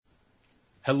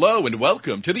Hello and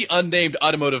welcome to the Unnamed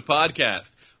Automotive Podcast.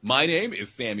 My name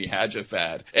is Sami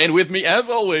Haj-Assad, and with me,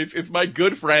 as always, is my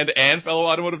good friend and fellow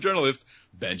automotive journalist,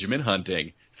 Benjamin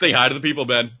Hunting. Say hi to the people,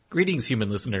 Ben. Greetings,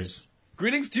 human listeners.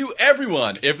 Greetings to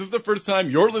everyone. If this is the first time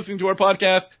you're listening to our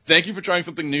podcast, thank you for trying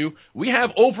something new. We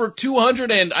have over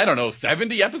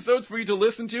 70 episodes for you to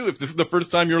listen to if this is the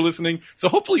first time you're listening. So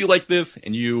hopefully you like this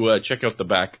and you check out the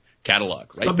back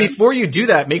catalog, right? But before you do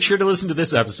that, make sure to listen to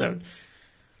this episode.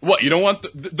 What, you don't want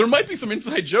there might be some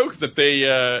inside jokes that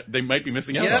they might be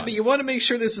missing out on. Yeah, but you want to make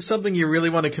sure this is something you really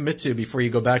want to commit to before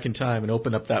you go back in time and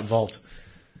open up that vault.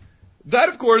 That,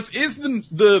 of course, is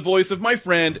the voice of my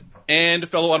friend and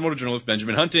fellow automotive journalist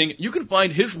Benjamin Hunting. You can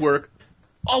find his work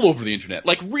all over the internet,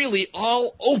 like really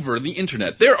all over the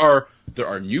internet. There are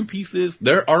new pieces,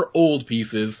 there are old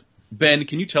pieces. Ben,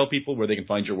 can you tell people where they can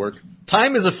find your work?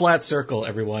 Time is a flat circle,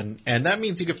 everyone, and that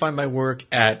means you can find my work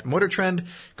at Motor Trend,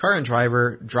 Car and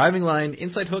Driver, Driving Line,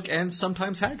 Inside Hook, and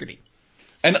sometimes Haggerty.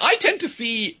 And I tend to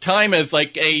see time as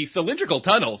like a cylindrical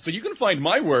tunnel, so you can find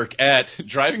my work at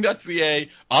driving.ca,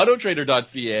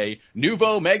 autotrader.ca,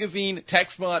 Nuvo Magazine,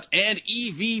 TechSpot, and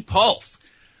EV Pulse.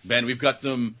 Ben, we've got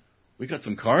some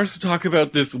cars to talk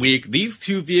about this week. These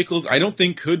two vehicles I don't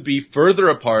think could be further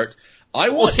apart.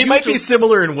 They might be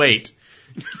similar in weight.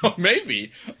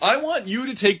 Maybe. I want you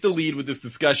to take the lead with this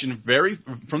discussion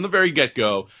from the very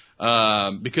get-go,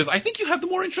 because I think you have the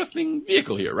more interesting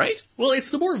vehicle here, right? Well,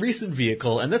 it's the more recent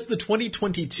vehicle, and that's the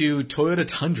 2022 Toyota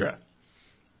Tundra.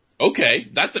 Okay,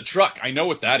 that's a truck. I know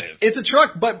what that is. It's a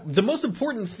truck, but the most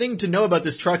important thing to know about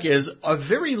this truck is a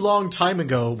very long time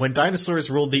ago when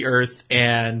dinosaurs ruled the earth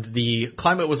and the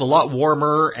climate was a lot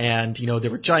warmer and,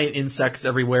 there were giant insects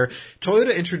everywhere,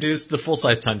 Toyota introduced the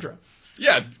full-size Tundra.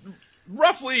 Yeah,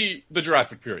 roughly the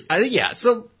Jurassic period.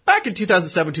 So back in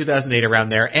 2007, 2008, around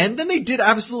there, and then they did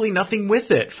absolutely nothing with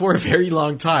it for a very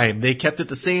long time. They kept it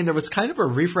the same. There was kind of a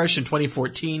refresh in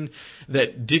 2014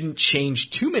 that didn't change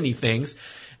too many things.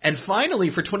 And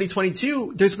finally, for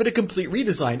 2022, there's been a complete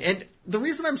redesign. And the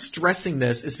reason I'm stressing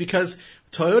this is because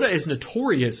Toyota is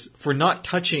notorious for not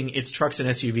touching its trucks and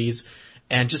SUVs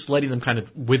and just letting them kind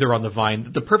of wither on the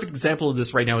vine. The perfect example of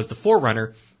this right now is the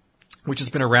 4Runner, which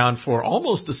has been around for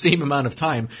almost the same amount of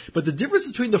time. But the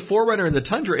difference between the 4Runner and the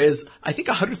Tundra is, I think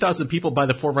 100,000 people buy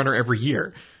the 4Runner every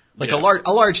year. A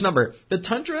large number. The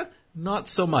Tundra, not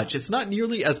so much. It's not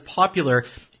nearly as popular,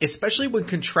 especially when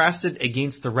contrasted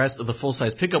against the rest of the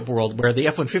full-size pickup world, where the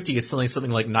F-150 is selling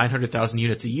something like 900,000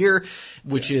 units a year,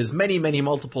 which is many, many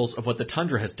multiples of what the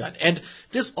Tundra has done. And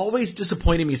this always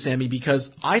disappointed me, Sammy,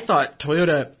 because I thought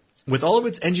Toyota, with all of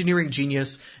its engineering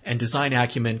genius and design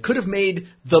acumen, could have made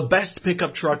the best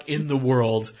pickup truck in the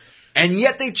world. And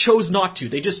yet they chose not to.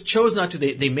 They just chose not to.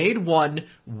 They made one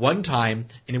time,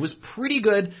 and it was pretty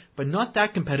good, but not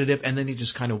that competitive, and then they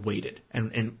just kind of waited.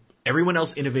 And everyone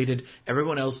else innovated.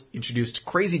 Everyone else introduced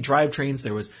crazy drivetrains.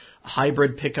 There was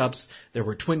hybrid pickups. There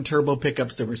were twin turbo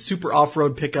pickups. There were super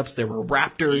off-road pickups. There were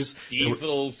Raptors.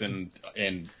 Diesels and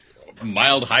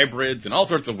mild hybrids and all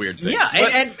sorts of weird things. Yeah,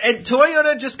 and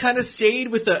Toyota just kind of stayed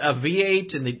with a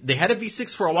V8, and they had a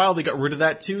V6 for a while. They got rid of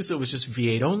that too, so it was just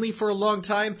V8 only for a long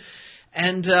time.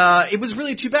 And it was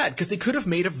really too bad, because they could have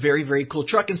made a very, very cool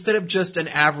truck instead of just an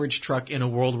average truck in a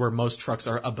world where most trucks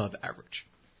are above average.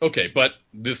 Okay, but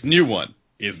this new one,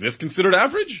 is this considered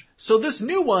average? So this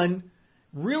new one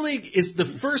really is the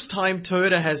first time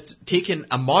Toyota has taken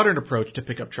a modern approach to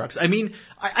pickup trucks. I mean,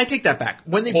 I take that back.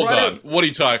 When they Hold on, what are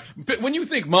you talking? When you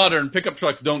think modern, pickup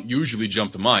trucks don't usually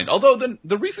jump to mind. Although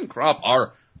the recent crop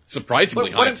are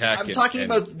surprisingly high tech. I'm talking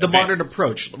about the modern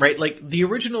approach, right? Like the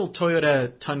original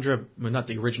Toyota Tundra, well, not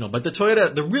the original, but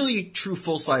the really true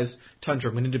full-size Tundra,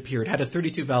 when it appeared, had a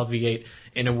 32-valve V8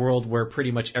 in a world where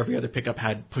pretty much every other pickup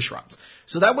had push rods.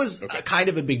 So that was kind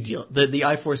of a big deal. The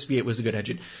iForce V8 was a good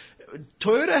engine.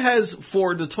 Toyota has,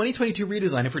 for the 2022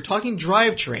 redesign, if we're talking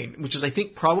drivetrain, which is I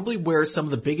think probably where some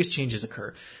of the biggest changes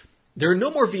occur, there are no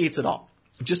more V8s at all.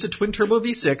 Just a twin-turbo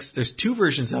V6. There's two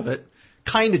versions of it.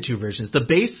 Kind of two versions. The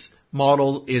base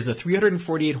model is a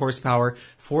 348 horsepower,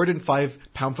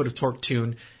 405 pound-foot of torque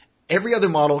tune. Every other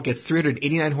model gets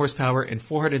 389 horsepower and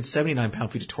 479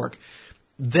 pound-feet of torque.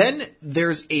 Then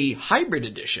there's a hybrid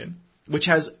edition, which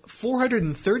has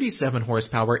 437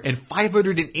 horsepower and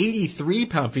 583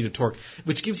 pound-feet of torque,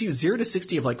 which gives you 0 to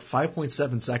 60 of like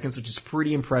 5.7 seconds, which is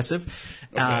pretty impressive.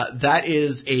 Okay. That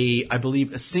is I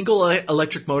believe, a single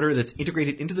electric motor that's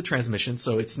integrated into the transmission,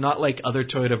 so it's not like other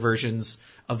Toyota versions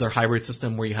of their hybrid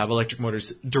system where you have electric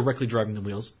motors directly driving the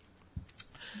wheels.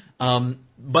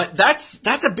 But that's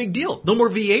a big deal. No more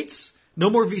V8s, no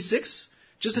more V6,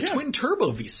 just a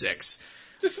twin-turbo V6.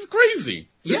 This is crazy.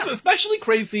 This Yeah. is especially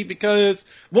crazy because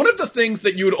one of the things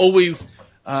that you would always,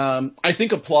 I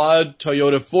think, applaud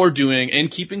Toyota for doing and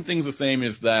keeping things the same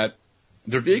is that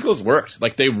their vehicles worked.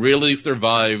 Like, they really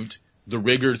survived the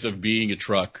rigors of being a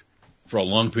truck for a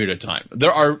long period of time.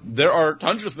 There are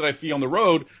Tundras that I see on the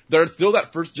road that are still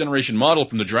that first generation model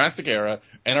from the Jurassic era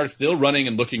and are still running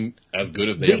and looking as good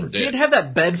as they ever did. They did have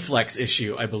that bed flex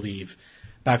issue, I believe,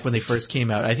 back when they first came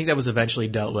out. I think that was eventually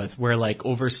dealt with, where like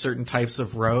over certain types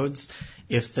of roads,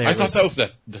 if there I thought that was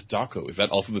the Daco. Is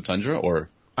that also the Tundra, or?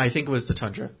 I think it was the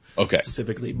Tundra. Okay.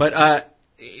 Specifically. But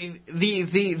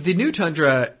the new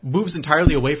Tundra moves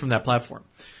entirely away from that platform.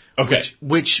 Okay.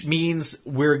 Which means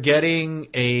we're getting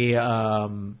a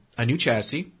new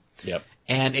chassis. Yep.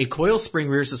 And a coil spring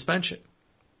rear suspension.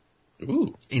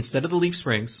 Ooh. Instead of the leaf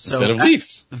springs. So Instead of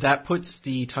leaves. That puts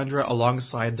the Tundra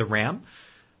alongside the Ram.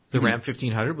 The Mm-hmm. Ram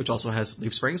 1500, which also has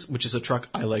leaf springs, which is a truck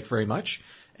I like very much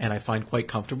and I find quite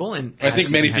comfortable. And I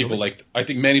think many people like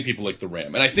the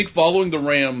Ram, and I think following the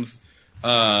Ram's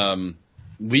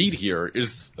lead here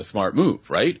is a smart move,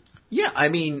 right? Yeah, I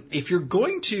mean, if you're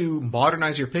going to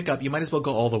modernize your pickup, you might as well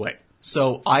go all the way.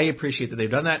 So I appreciate that they've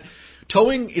done that.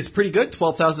 Towing is pretty good,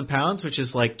 12,000 pounds, which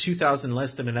is like 2,000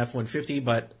 less than an F-150,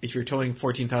 but if you're towing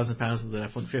 14,000 pounds with an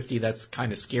F-150, that's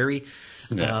kind of scary.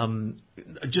 Yeah.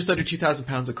 Just under 2,000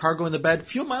 pounds of cargo in the bed.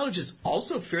 Fuel mileage is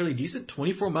also fairly decent,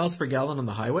 24 miles per gallon on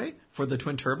the highway for the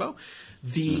twin turbo.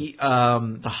 The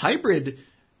hybrid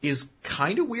is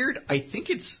kind of weird. I think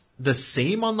it's the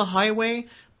same on the highway,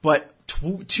 but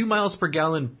 2 miles per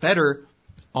gallon better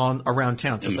on around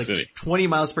town. So In it's the like city. 20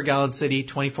 miles per gallon city,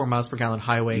 24 miles per gallon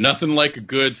highway. Nothing like a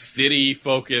good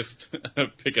city-focused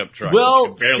pickup truck. Well,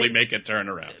 You can barely make a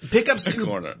turnaround. Pickups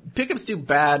do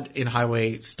bad in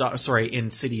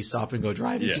in city stop and go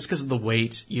driving Yeah. just because of the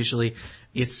weight. Usually,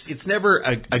 it's never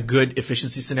a good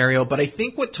efficiency scenario. But I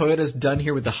think what Toyota's done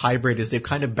here with the hybrid is they've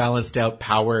kind of balanced out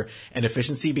power and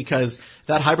efficiency because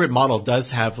that hybrid model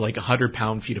does have like 100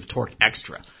 pound-feet of torque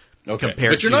extra. Okay,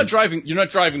 but you're not driving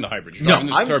the hybrid. You're driving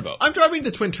the turbo. I'm driving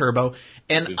the twin turbo,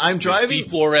 and I'm driving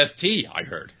D4 ST. I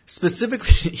heard.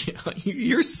 specifically.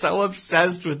 You're so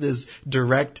obsessed with this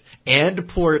direct and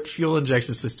port fuel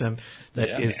injection system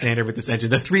that is standard with this engine,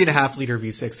 the 3.5 liter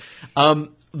V6.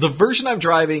 The version I'm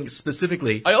driving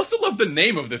specifically. I also love the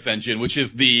name of this engine, which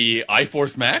is the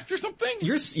iForce Max or something.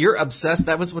 You're obsessed.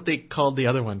 That was what they called the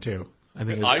other one too. I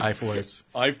think it was iForce.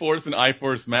 iForce and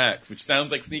iForce Max, which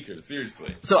sounds like sneakers.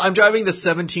 Seriously. So I'm driving the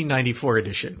 1794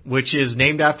 edition, which is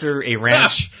named after a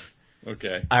ranch.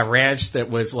 Okay. A ranch that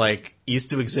was like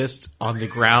used to exist on the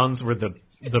grounds where the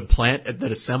plant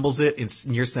that assembles it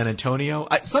near San Antonio.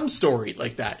 Some story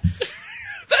like that.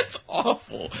 That's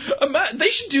awful. They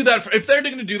should do that if they're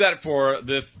going to do that for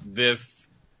this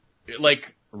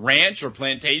like ranch or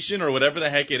plantation or whatever the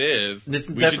heck it is. It's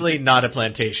definitely not a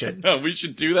plantation. No, we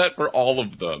should do that for all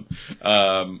of them.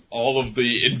 All of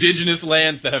the indigenous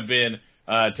lands that have been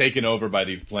taken over by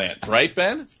these plants, right,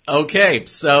 Ben? Okay,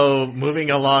 so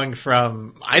moving along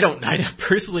from I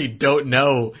personally don't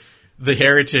know the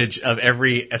heritage of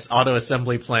every auto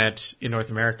assembly plant in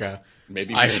North America.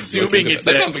 Maybe I'm assuming that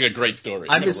sounds like a great story.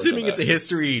 I'm assuming it's a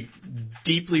history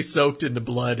deeply soaked in the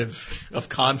blood of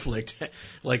conflict,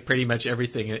 like pretty much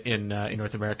everything in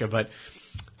North America. But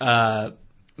the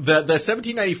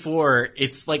 1794,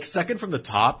 it's like second from the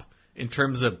top in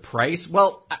terms of price.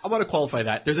 Well, I want to qualify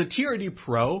that. There's a TRD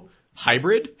Pro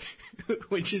hybrid,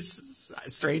 which is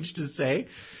strange to say.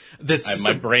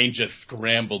 My brain just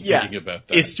scrambled thinking about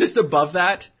that. It's just above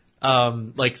that,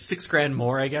 like $6,000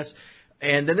 more, I guess.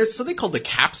 And then there's something called the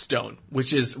Capstone,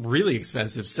 which is really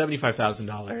expensive,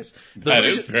 $75,000. That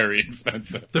is very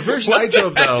expensive. The version I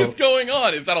drove, though. though. What is going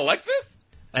on? Is that a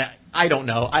Lexus? I don't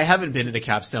know. I haven't been in a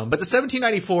Capstone. But the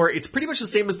 1794, it's pretty much the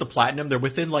same as the Platinum. They're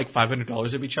within like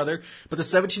 $500 of each other. But the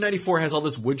 1794 has all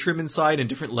this wood trim inside and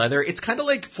different leather. It's kind of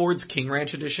like Ford's King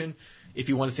Ranch edition, if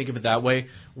you want to think of it that way,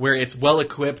 where it's well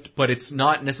equipped, but it's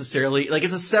not necessarily like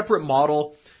it's a separate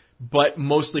model, but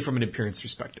mostly from an appearance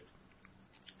perspective.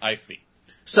 I see.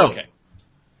 So, okay.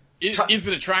 Is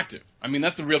it attractive? I mean,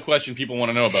 that's the real question people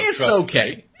want to know about it's trucks, okay.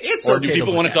 right? It's or okay. do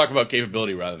people want to at. talk about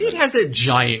capability rather than? It has a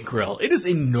giant grill. It is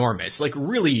enormous, like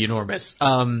really enormous.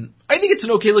 I think it's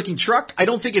an okay looking truck. I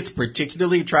don't think it's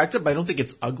particularly attractive, but I don't think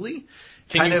it's ugly.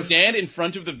 Can you stand in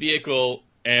front of the vehicle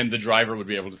and the driver would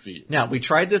be able to see you? Now, we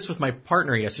tried this with my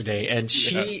partner yesterday, and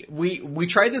we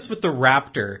tried this with the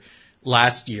Raptor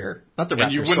last year. Not the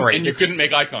Raptor, And you couldn't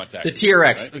make eye contact. The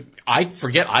TRX. Right? I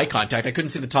forget eye contact. I couldn't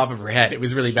see the top of her head. It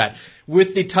was really bad.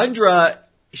 With the Tundra,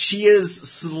 she is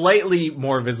slightly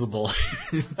more visible,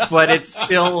 but it's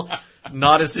still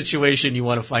Not a situation you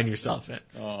want to find yourself in.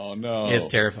 Oh, no. It's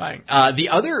terrifying. The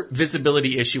other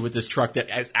visibility issue with this truck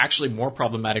that is actually more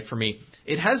problematic for me,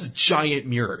 it has giant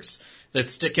mirrors that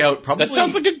stick out probably... That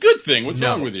sounds like a good thing. What's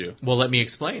wrong with you? Well, let me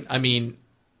explain. I mean,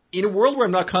 in a world where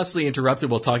I'm not constantly interrupted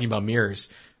while talking about mirrors,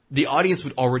 the audience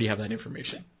would already have that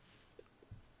information.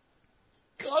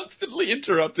 Constantly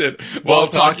interrupted while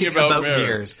talking about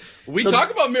mirrors. We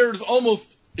talk about mirrors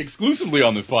almost exclusively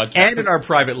on this podcast. And in our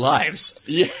private lives.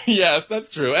 Yeah, yes, that's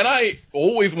true. And I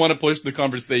always want to push the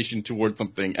conversation towards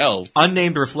something else.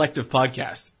 Unnamed reflective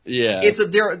podcast. Yeah.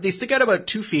 They stick out about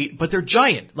 2 feet, but they're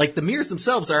giant. Like, the mirrors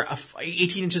themselves are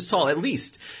 18 inches tall, at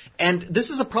least. And this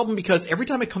is a problem because every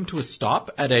time I come to a stop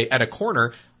at a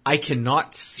corner, I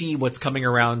cannot see what's coming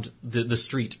around the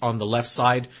street on the left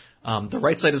side. The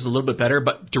right side is a little bit better,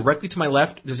 but directly to my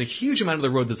left, there's a huge amount of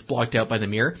the road that's blocked out by the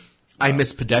mirror. I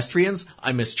miss pedestrians.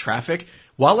 I miss traffic.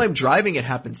 While I'm driving, it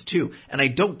happens too. And I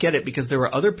don't get it because there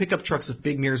are other pickup trucks with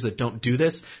big mirrors that don't do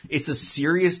this. It's a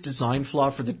serious design flaw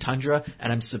for the Tundra,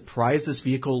 and I'm surprised this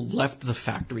vehicle left the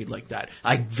factory like that.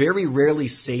 I very rarely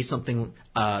say something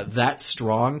that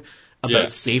strong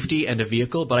about safety and a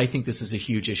vehicle, but I think this is a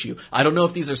huge issue. I don't know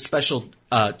if these are special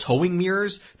towing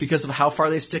mirrors because of how far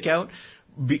they stick out.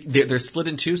 They're split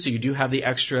in two, so you do have the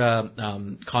extra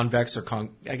convex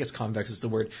I guess convex is the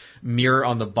word, mirror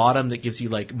on the bottom that gives you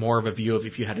like more of a view of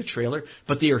if you had a trailer.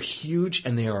 But they are huge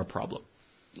and they are a problem.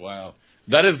 Wow.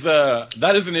 That is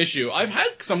an issue. I've had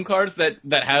some cars that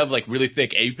have like really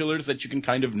thick A-pillars that you can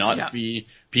kind of not see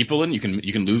people in. You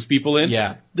can lose people in.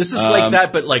 Yeah. This is like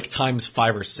that, but like times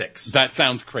 5 or 6. That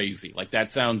sounds crazy. Like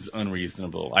that sounds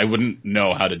unreasonable. I wouldn't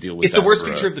know how to deal with It's that. It's the worst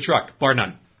feature of the truck, bar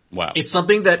none. Wow. It's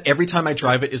something that every time I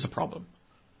drive it is a problem.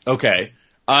 Okay.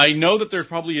 I know that there's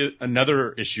probably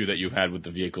another issue that you've had with the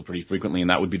vehicle pretty frequently, and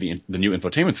that would be the new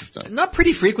infotainment system. Not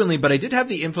pretty frequently, but I did have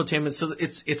the infotainment. So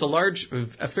it's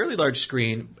a fairly large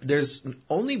screen. There's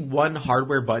only one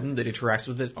hardware button that interacts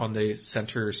with it on the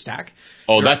center stack.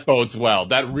 Oh, that bodes well.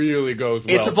 That really goes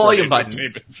well. It's a volume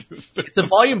button. It's a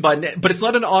volume button, but it's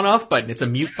not an on-off button. It's a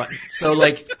mute button. So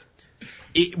like...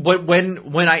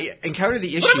 When I encounter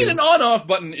the issue... But I mean, an on-off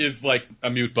button is like a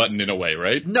mute button in a way,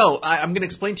 right? No, I'm going to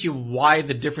explain to you why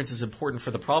the difference is important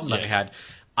for the problem that I had.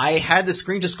 I had the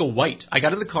screen just go white. I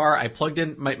got in the car, I plugged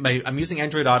in I'm using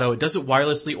Android Auto. It does it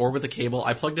wirelessly or with a cable.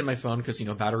 I plugged in my phone because,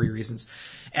 battery reasons.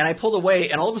 And I pulled away,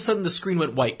 and all of a sudden the screen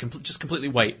went white, just completely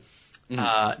white.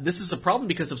 This is a problem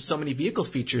because of so many vehicle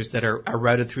features that are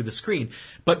routed through the screen.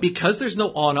 But because there's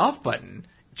no on-off button...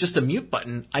 just a mute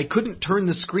button, I couldn't turn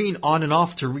the screen on and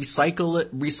off to recycle.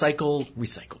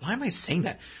 Why am I saying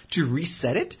that? To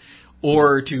reset it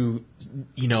or to,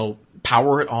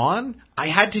 power it on? I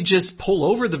had to just pull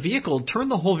over the vehicle, turn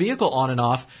the whole vehicle on and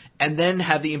off, and then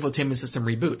have the infotainment system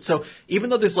reboot. So even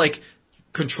though there's like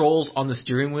controls on the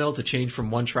steering wheel to change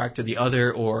from one track to the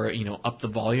other or, up the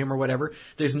volume or whatever,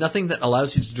 there's nothing that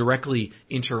allows you to directly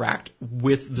interact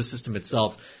with the system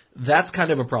itself. That's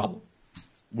kind of a problem.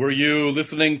 Were you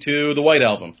listening to the White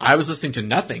Album? I was listening to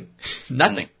nothing.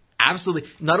 Nothing. Absolutely.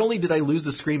 Not only did I lose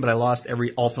the screen, but I lost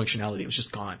all functionality. It was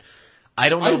just gone. I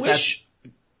don't know if that's...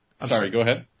 I'm sorry, go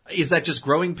ahead. Is that just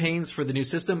growing pains for the new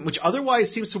system, which otherwise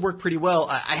seems to work pretty well?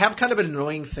 I have kind of an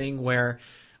annoying thing where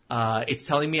it's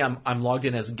telling me I'm logged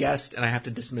in as guest and I have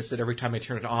to dismiss it every time I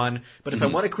turn it on. But if I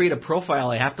want to create a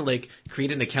profile, I have to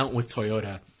create an account with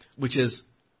Toyota, which is...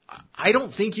 I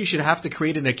don't think you should have to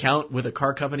create an account with a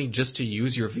car company just to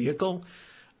use your vehicle.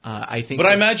 I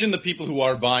imagine the people who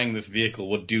are buying this vehicle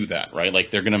would do that, right?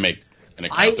 Like they're going to make an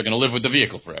account. They're going to live with the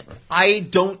vehicle forever. I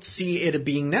don't see it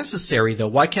being necessary, though.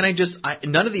 Why can't I just...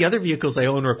 none of the other vehicles I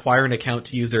own require an account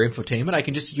to use their infotainment. I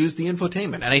can just use the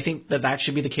infotainment. And I think that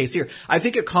should be the case here. I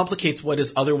think it complicates what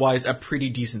is otherwise a pretty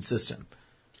decent system.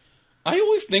 I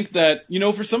always think that,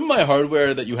 for some of my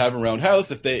hardware that you have around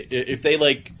house, if they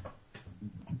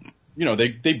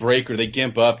they break or they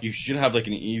gimp up, you should have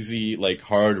an easy,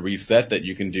 hard reset that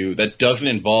you can do that doesn't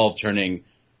involve turning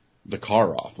the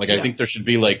car off. I think there should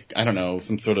be I don't know,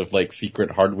 some sort of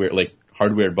secret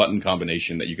hardware button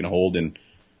combination that you can hold and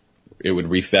it would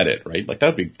reset it, right?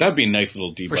 That'd be a nice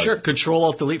little debug. For sure.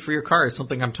 Control-Alt-Delete for your car is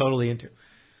something I'm totally into.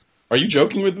 Are you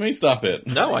joking with me? Stop it.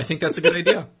 No, I think that's a good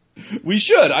idea. We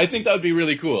should. I think that would be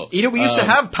really cool. We used to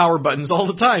have power buttons all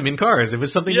the time in cars. It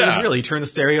was something that was real. You turn the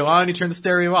stereo on, you turn the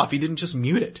stereo off. You didn't just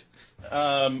mute it.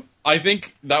 I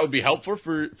think that would be helpful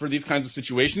for these kinds of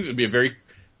situations. It would be a very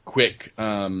quick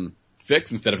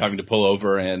fix instead of having to pull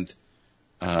over and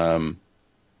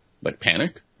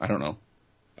panic. I don't know.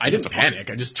 I didn't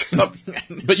panic. I just turned up.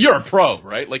 But you're a pro,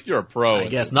 right? You're a pro. I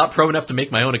guess. Not pro enough to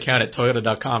make my own account at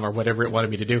Toyota.com or whatever it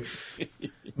wanted me to do.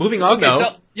 Moving on,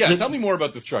 though. Tell me more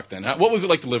about this truck then. What was it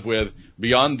like to live with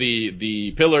beyond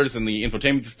the pillars and the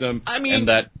infotainment system and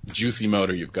that juicy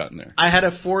motor you've got in there? I had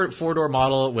a four-door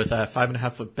model with a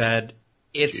 5.5-foot bed.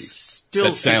 It's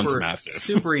still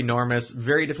super enormous,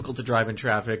 very difficult to drive in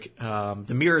traffic.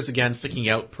 The mirrors, again, sticking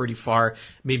out pretty far,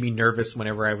 made me nervous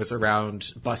whenever I was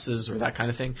around buses or that kind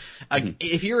of thing.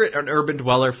 If you're an urban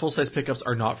dweller, full-size pickups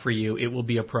are not for you. It will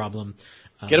be a problem.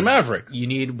 Get a Maverick. You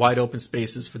need wide open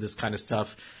spaces for this kind of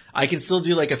stuff. I can still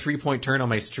do like a 3-point turn on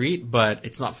my street, but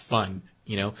it's not fun,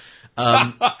 you know?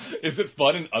 Is it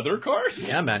fun in other cars?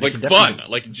 Yeah, man. Like fun.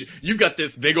 Like you got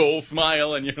this big old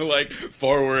smile and you're like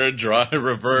forward, drive,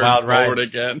 reverse, forward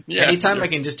again. Yeah, anytime I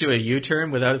can just do a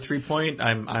U-turn without a 3-point,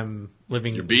 I'm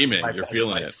living. You're beaming. You're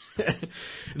feeling life. it.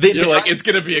 It's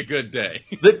going to be a good day.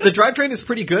 The drivetrain is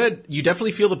pretty good. You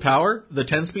definitely feel the power. The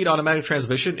 10-speed automatic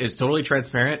transmission is totally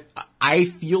transparent. I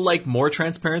feel like more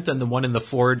transparent than the one in the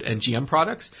Ford and GM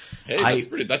products. Hey,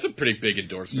 that's a pretty big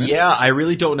endorsement. Yeah, I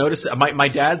really don't notice it. My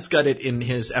dad's got it in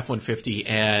his F-150,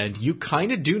 and you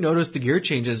kind of do notice the gear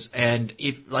changes. And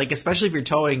especially if you're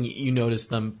towing, you notice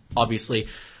them, obviously.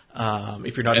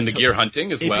 If you're not and the gear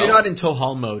hunting as well. If you're not in tow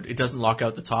haul mode, it doesn't lock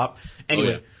out the top.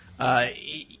 Anyway,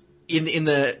 in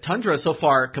the Tundra so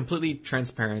far, completely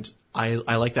transparent. I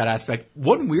like that aspect.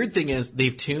 One weird thing is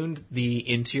they've tuned the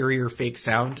interior fake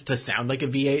sound to sound like a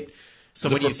V8. So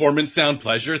the performance sound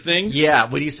pleasure thing? Yeah,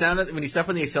 when you step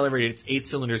on the accelerator, it's 8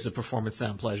 cylinders of performance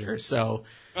sound pleasure. So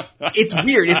it's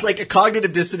weird. It's like a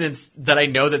cognitive dissonance that I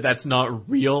know that's not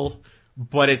real,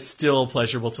 but it's still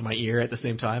pleasurable to my ear at the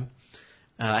same time.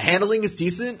 Handling is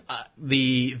decent.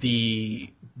 The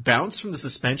bounce from the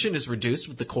suspension is reduced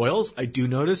with the coils. I do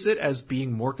notice it as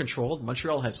being more controlled.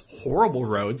 Montreal has horrible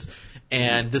roads,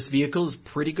 and this vehicle is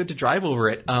pretty good to drive over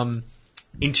it.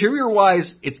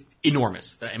 Interior-wise, it's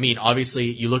enormous. I mean, obviously,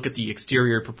 you look at the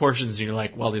exterior proportions, and you're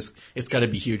like, well, it's got to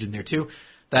be huge in there, too.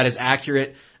 That is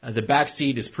accurate. The back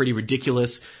seat is pretty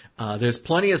ridiculous. There's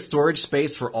plenty of storage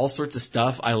space for all sorts of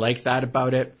stuff. I like that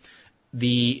about it.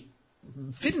 The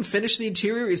fit and finish of the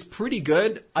interior is pretty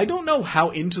good. I don't know how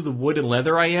into the wood and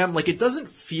leather I am. Like, it doesn't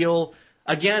feel,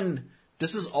 again,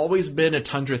 this has always been a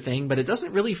Tundra thing, but it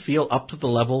doesn't really feel up to the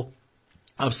level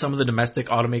of some of the domestic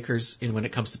automakers when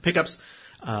it comes to pickups.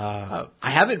 I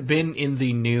haven't been in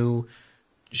the new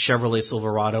Chevrolet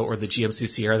Silverado or the GMC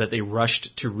Sierra that they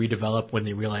rushed to redevelop when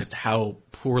they realized how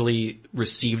poorly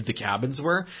received the cabins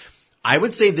were. I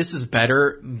would say this is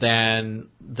better than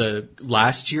the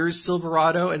last year's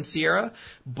Silverado and Sierra,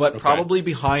 but probably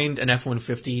behind an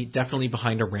F-150, definitely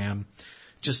behind a Ram,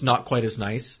 just not quite as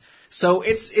nice. So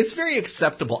it's very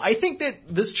acceptable. I think that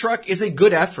this truck is a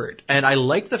good effort, and I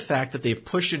like the fact that they've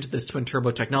pushed into this twin turbo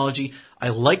technology. I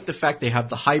like the fact they have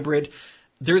the hybrid.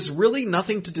 There's really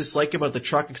nothing to dislike about the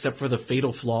truck except for the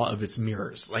fatal flaw of its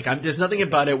mirrors. Like, there's nothing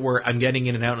about it where I'm getting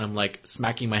in and out and I'm like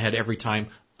smacking my head every time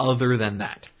other than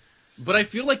that. But I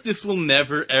feel like this will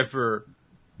never, ever,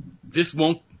 this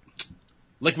won't,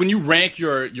 like when you rank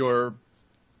your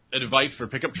advice for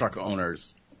pickup truck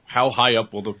owners, how high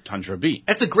up will the Tundra be?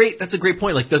 That's a great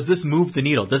point. Like, does this move the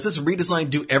needle? Does this redesign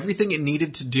do everything it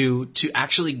needed to do to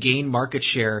actually gain market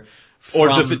share? Or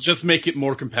does it just make it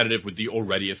more competitive with the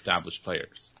already established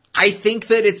players? I think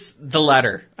that it's the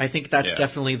latter. I think that's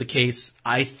definitely the case.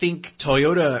 I think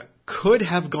Toyota could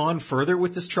have gone further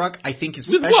with this truck. I think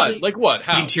especially... With what? Like what?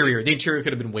 How? The interior. The interior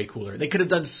could have been way cooler. They could have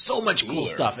done so much cool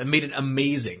stuff and made it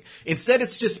amazing. Instead,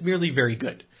 it's just merely very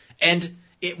good. And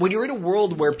when you're in a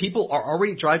world where people are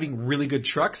already driving really good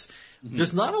trucks,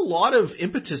 there's not a lot of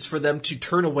impetus for them to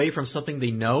turn away from something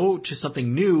they know to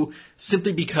something new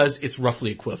simply because it's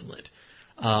roughly equivalent.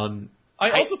 I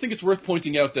also think it's worth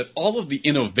pointing out that all of the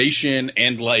innovation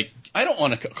and, like, I don't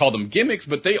want to call them gimmicks,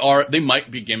 but they might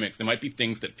be gimmicks. They might be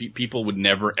things that people would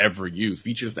never ever use,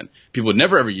 features that people would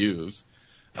never ever use,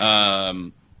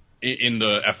 in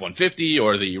the F-150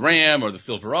 or the Ram or the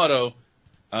Silverado.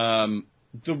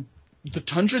 The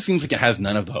Tundra seems like it has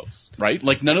none of those, right?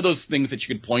 Like none of those things that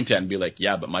you could point at and be like,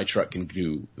 yeah, but my truck can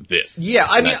do this. Yeah,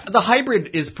 I mean, the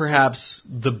hybrid is perhaps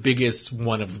the biggest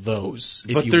one of those.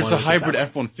 But there's a hybrid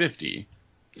F-150.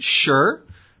 Sure,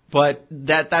 but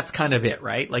that's kind of it,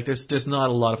 right? Like there's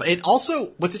not a lot of... And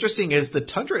also, what's interesting is the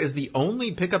Tundra is the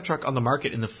only pickup truck on the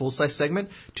market in the full-size segment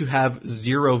to have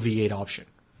zero V8 option.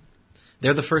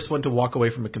 They're the first one to walk away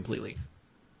from it completely.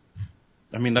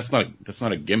 I mean, that's not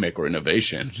a gimmick or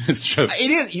innovation. It's just... It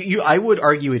is. I would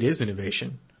argue it is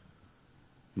innovation.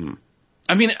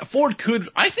 I mean,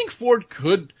 I think Ford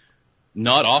could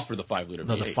not offer the 5-liter V8.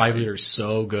 No, the 5-liter is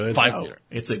so good. 5-liter.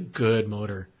 It's a good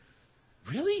motor.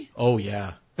 Really? Oh,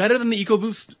 yeah. Better than the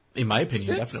EcoBoost? In my opinion,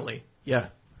 6? definitely. Yeah.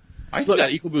 I think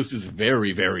that EcoBoost is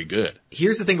very, very good.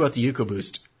 Here's the thing about the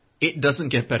EcoBoost. It doesn't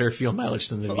get better fuel mileage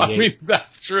than the V8. I mean,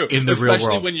 that's true. In the real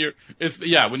world.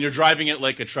 Especially when you're driving it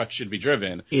like a truck should be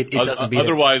driven. It doesn't beat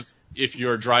otherwise, if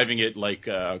you're driving it like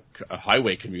a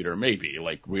highway commuter, maybe,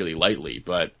 like really lightly,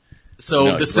 but.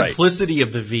 So the simplicity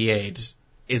of the V8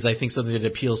 is, I think, something that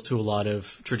appeals to a lot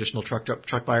of traditional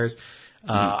truck buyers.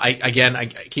 I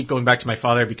keep going back to my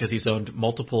father because he's owned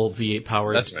multiple V8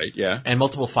 powered. That's right, yeah. And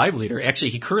multiple 5-liter.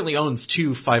 Actually, he currently owns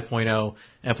two 5.0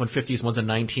 F-150s. One's a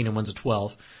 19 and one's a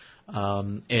 12.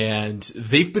 And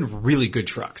they've been really good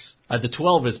trucks. The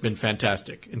 12 has been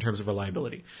fantastic in terms of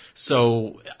reliability.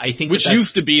 So I think which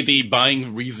used to be the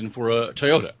buying reason for a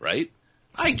Toyota, right?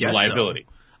 I guess reliability.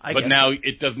 But now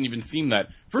it doesn't even seem that.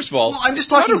 First of all, I'm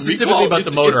just talking specifically about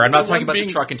the motor. I'm not talking about the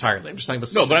truck entirely. I'm just talking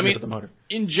about the motor.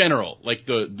 In general, like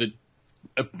a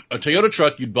Toyota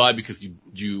truck you'd buy because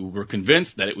you were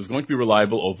convinced that it was going to be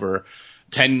reliable over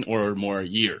 10 or more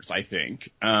years, I think.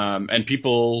 And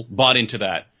people bought into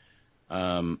that.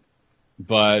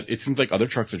 But it seems like other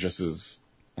trucks are just as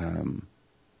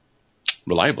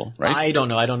reliable, right? I don't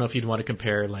know. I don't know if you'd want to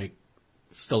compare like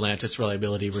Stellantis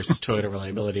reliability versus Toyota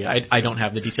reliability. I don't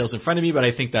have the details in front of me, but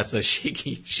I think that's a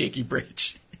shaky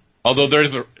bridge. Although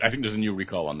I think there's a new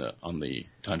recall on the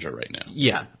Tundra right now.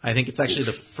 Yeah, I think it's actually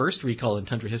the first recall in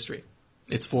Tundra history.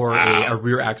 It's for a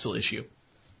rear axle issue.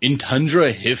 In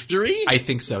Tundra history? I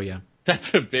think so. Yeah.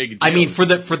 That's a big deal. I mean, for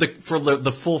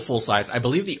the full size, I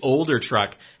believe the older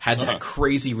truck had that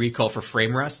crazy recall for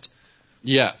frame rust.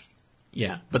 Yes.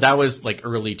 Yeah, but that was like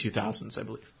early 2000s, I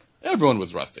believe. Everyone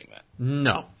was rusting that.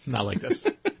 No, not like this.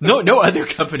 No other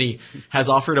company has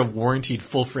offered a warranted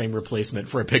full frame replacement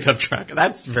for a pickup truck.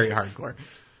 That's very hardcore.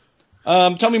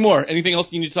 Tell me more. Anything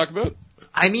else you need to talk about?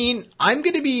 I mean, I'm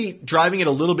going to be driving it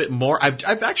a little bit more.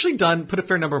 I've actually put a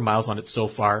fair number of miles on it so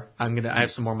far. I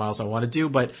have some more miles I want to do,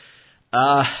 but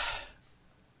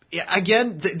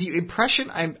again, the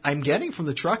impression I'm getting from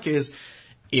the truck is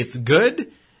it's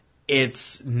good.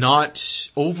 It's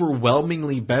not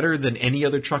overwhelmingly better than any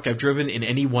other truck I've driven in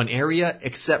any one area,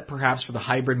 except perhaps for the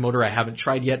hybrid motor I haven't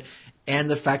tried yet, and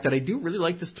the fact that I do really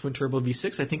like this twin turbo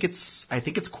V6. I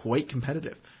think it's quite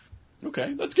competitive.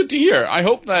 Okay, that's good to hear. I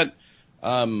hope that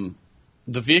the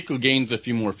vehicle gains a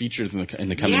few more features in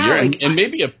the coming year, and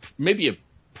maybe a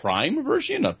Prime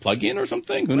version, a plug-in or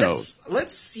something. Who knows?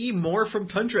 Let's see more from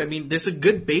Tundra. I mean, there's a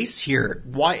good base here.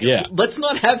 Why? Yeah. Let's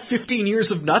not have 15 years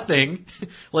of nothing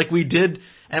like we did.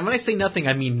 And when I say nothing,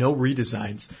 I mean no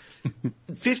redesigns.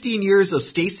 15 years of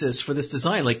stasis for this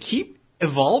design. Like, keep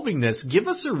evolving this. Give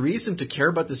us a reason to care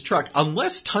about this truck.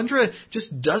 Unless Tundra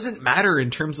just doesn't matter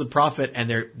in terms of profit, and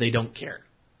they don't care.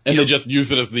 And they just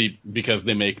use it because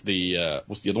they make the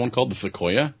what's the other one called? The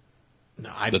Sequoia. No,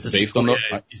 that's based on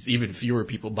even fewer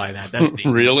people buy that. That's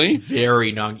really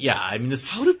very non. Yeah, I mean this.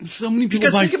 How did so many people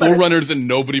buy 4Runners and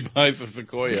nobody buys the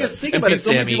Sequoia? Because think about it,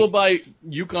 Sammy. So many people buy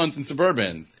Yukons and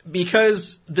Suburbans.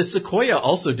 Because the Sequoia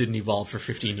also didn't evolve for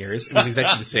 15 years. It was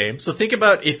exactly the same. So think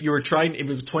about if it was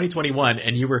 2021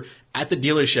 and you were at the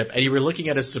dealership and you were looking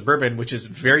at a Suburban, which is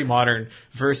very modern,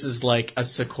 versus like a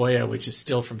Sequoia, which is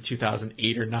still from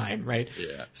 2008 or 9, right?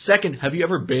 Yeah. Second, have you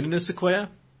ever been in a Sequoia?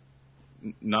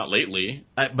 Not lately.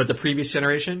 But the previous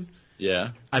generation?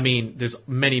 Yeah. I mean, there's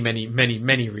many, many, many,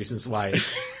 many reasons why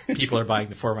people are buying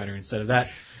the 4Runner instead of that.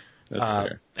 That's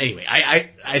fair. Anyway,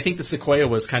 I think the Sequoia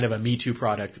was kind of a Me Too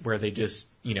product where they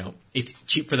just, it's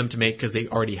cheap for them to make because they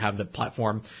already have the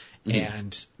platform. Mm-hmm.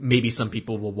 And maybe some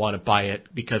people will want to buy it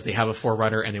because they have a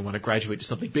 4Runner and they want to graduate to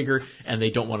something bigger and they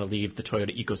don't want to leave the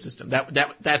Toyota ecosystem.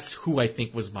 That's who I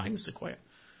think was buying the Sequoia.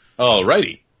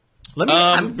 Alrighty.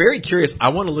 I'm very curious. I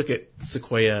want to look at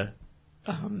Sequoia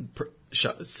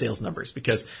sales numbers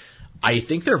because I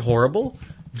think they're horrible,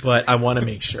 but I want to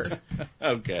make sure.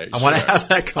 Okay. I want to have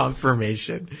that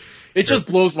confirmation. It just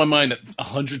blows my mind that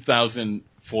 100,000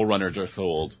 4Runners are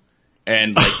sold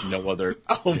and like no other.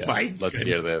 Oh yeah, my let's goodness.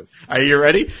 hear this. Are you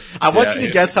ready? I want you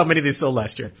to guess how many they sold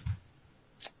last year.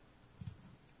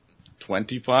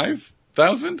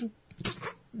 25,000?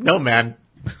 No, man.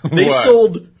 They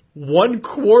sold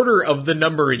 1/4 of the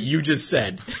number you just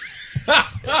said.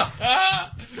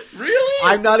 Really?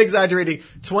 I'm not exaggerating.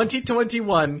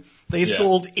 2021, they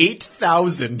sold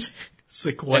 8,000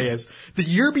 Sequoias. The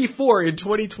year before, in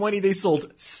 2020, they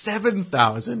sold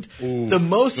 7,000. The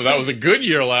most. So that was a good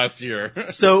year last year.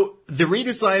 So the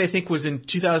redesign, I think, was in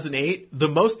 2008. The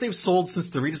most they've sold since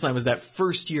the redesign was that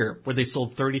first year where they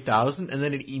sold 30,000, and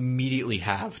then it immediately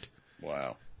halved.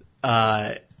 Wow.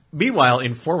 Meanwhile,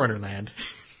 in 4Runner land.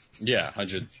 Yeah,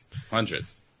 hundreds.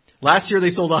 Last year they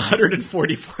sold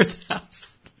 144,000.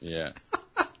 Yeah.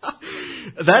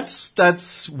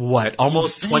 That's what?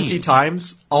 Almost Insane. 20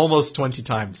 times? Almost 20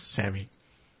 times, Sammy.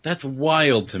 That's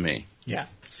wild to me. Yeah.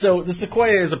 So the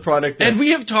Sequoia is a product that... And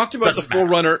we have talked about the Doesn't matter.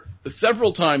 4Runner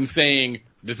several times saying,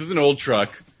 this is an old truck.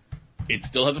 It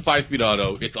still has a 5-speed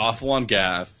auto. It's awful on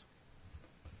gas.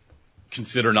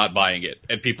 Consider not buying it.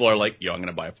 And people are like, yo, I'm going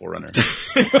to buy a 4Runner.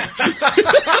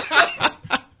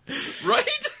 Right?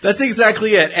 That's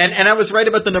exactly it. And I was right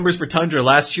about the numbers for Tundra.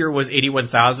 Last year was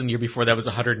 81,000. Year before that was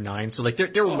 109. So like they're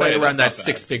right around that that's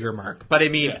not bad. 6-figure mark. But I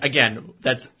mean, Yeah. again,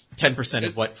 that's 10%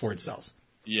 of what Ford sells.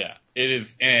 Yeah, it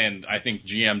is. And I think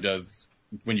GM does,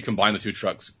 when you combine the two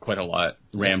trucks, quite a lot.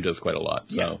 Ram does quite a lot.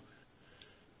 So,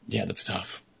 yeah, that's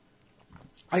tough.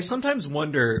 I sometimes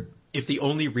wonder if the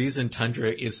only reason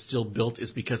Tundra is still built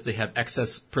is because they have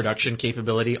excess production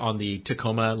capability on the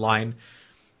Tacoma line.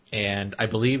 And I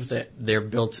believe that they're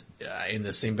built in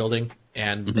the same building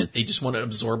and that they just want to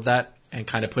absorb that and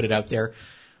kind of put it out there.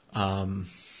 I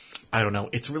don't know.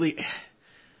 It's really,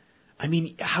 I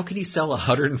mean, how can you sell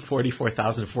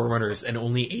 144,000 4Runners and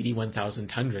only 81,000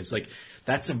 Tundras? Like,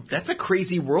 that's a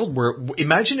crazy world where,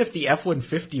 imagine if the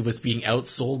F-150 was being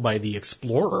outsold by the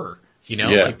Explorer, you know?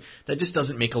 Yeah. Like, that just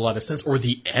doesn't make a lot of sense. Or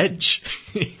the Edge.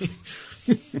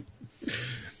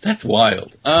 That's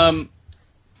wild.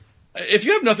 If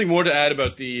you have nothing more to add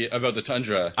about the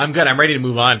Tundra, I'm good. I'm ready to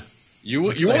move on. you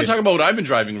want excited. to talk about what I've been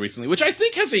driving recently, which I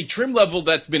think has a trim level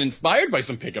that's been inspired by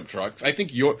some pickup trucks. I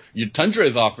think your Tundra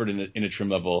is offered in a trim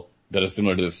level that is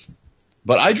similar to this.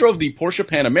 But I drove the Porsche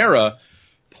Panamera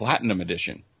Platinum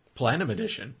Edition. Platinum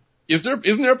Edition. Isn't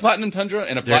there a Platinum Tundra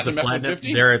and a There's Platinum a Platinum.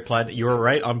 F-150? There a Platinum. You were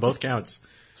right on both counts.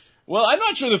 Well, I'm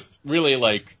not sure this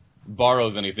really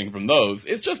borrows anything from those.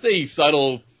 It's just a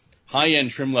subtle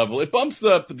high-end trim level. It bumps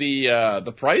up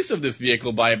the price of this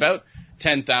vehicle by about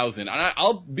 $10,000. And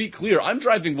I'll be clear, I'm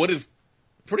driving what is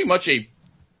pretty much a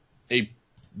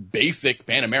basic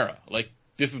Panamera. Like,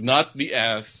 this is not the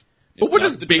S. But what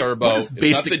it's does, not the turbo. what does it's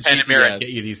basic not the Panamera GTS. get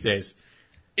you these days?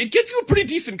 It gets you a pretty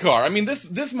decent car. I mean,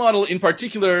 this model in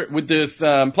particular with this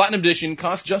Platinum Edition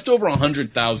costs just over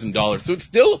 $100,000. So it's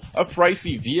still a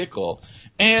pricey vehicle.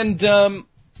 And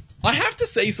I have to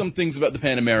say some things about the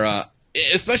Panamera,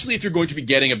 especially if you're going to be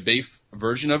getting a base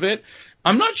version of it.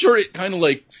 I'm not sure it kind of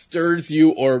stirs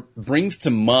you or brings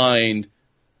to mind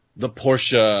the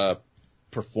Porsche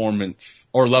performance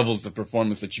or levels of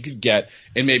performance that you could get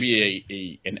in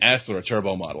maybe an S or a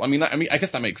turbo model. I mean, I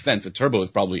guess that makes sense. A turbo is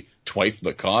probably twice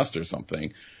the cost or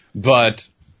something. But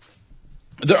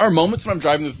there are moments when I'm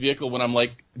driving this vehicle when I'm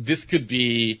like, this could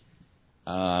be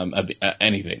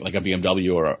anything, like a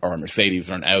BMW or a Mercedes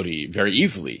or an Audi very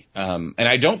easily. And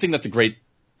I don't think that's a great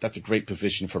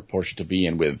position for Porsche to be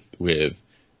in with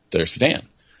their sedan,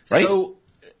 right? So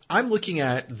I'm looking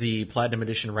at the Platinum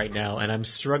Edition right now, and I'm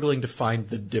struggling to find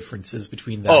the differences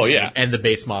between that and the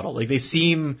base model. Like, they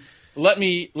seem... Let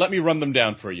me run them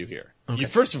down for you here. Okay.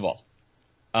 First of all,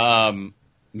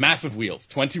 massive wheels,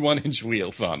 21-inch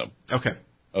wheels on them. Okay.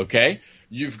 Okay?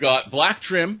 You've got black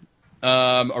trim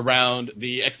around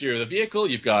the exterior of the vehicle.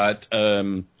 You've got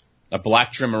a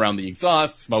black trim around the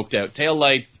exhaust, smoked out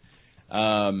taillights.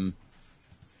 And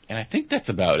I think that's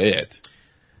about it.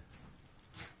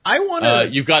 I want to...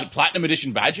 You've got Platinum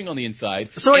Edition badging on the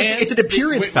inside. So and it's an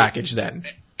appearance package then.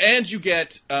 And you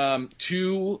get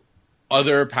two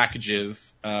other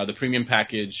packages, the premium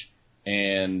package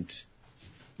and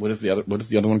what is the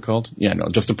other one called? Yeah, no,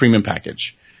 just a premium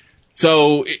package.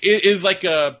 So it is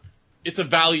it's a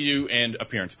value and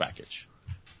appearance package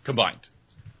combined.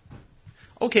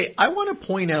 Okay, I want to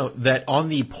point out that on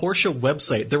the Porsche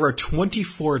website, there are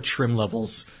 24 trim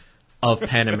levels of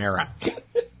Panamera.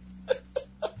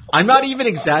 I'm not even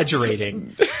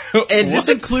exaggerating. And this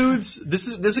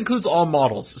includes all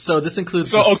models. So this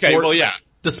includes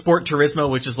the Sport Turismo,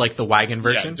 which is like the wagon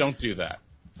version. Yeah, don't do that.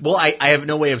 Well, I have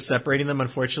no way of separating them,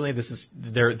 unfortunately.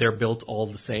 They're built all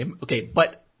the same. Okay,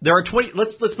 but there are 20,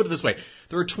 let's put it this way.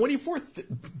 There are 24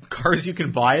 cars you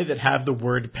can buy that have the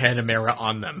word Panamera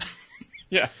on them.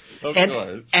 Yeah, of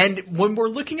course. And when we're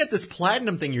looking at this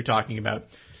Platinum thing you're talking about,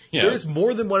 there's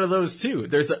more than one of those too.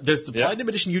 There's the Platinum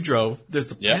Edition you drove. There's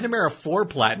the Panamera 4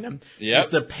 Platinum. There's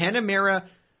the Panamera.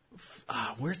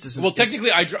 Where's this? Well,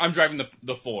 technically, I'm driving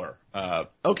the 4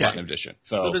 Platinum Edition.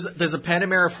 So there's a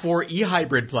Panamera 4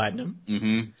 e-hybrid Platinum.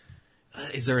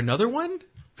 Mm-hmm. Is there another one?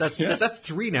 That's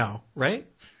 3 now, right?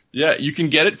 Yeah, you can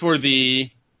get it for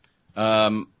the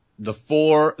 4,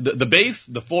 the base,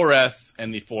 the 4S,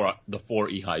 and the 4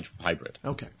 e-hybrid.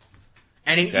 Okay.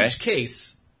 And in each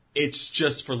case, it's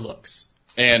just for looks.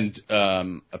 And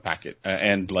a packet,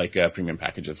 and a premium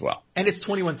package as well. And it's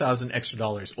 $21,000 extra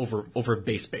over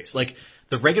base. Like,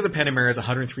 the regular Panamera is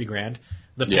 $103,000.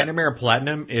 The Yeah. Panamera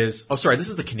Platinum is... Oh, sorry, this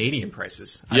is the Canadian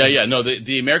prices. Yeah. No,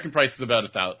 the American price is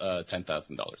about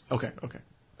 $10,000. Okay.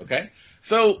 Okay?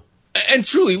 So, and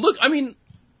truly, look, I mean,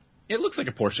 it looks like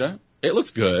a Porsche. It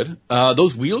looks good.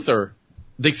 Those wheels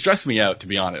they stress me out, to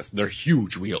be honest. They're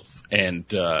huge wheels, and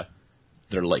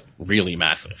they're, like, really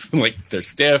massive. Like, they're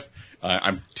stiff.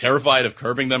 I'm terrified of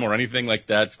curbing them or anything like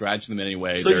that, scratching them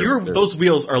anyway. So those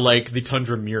wheels are like the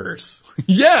Tundra mirrors.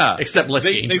 Yeah. Except less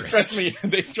dangerous.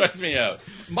 They stress me out.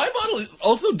 My model is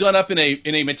also done up in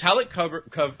a metallic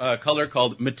color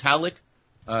called metallic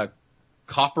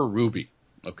copper ruby.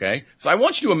 Okay? So I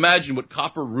want you to imagine what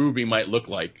copper ruby might look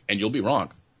like, and you'll be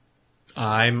wrong.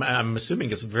 I'm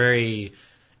assuming it's very...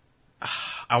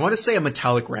 I want to say a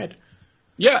metallic red.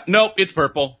 Yeah, no, it's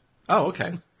purple. Oh,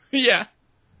 okay. Yeah.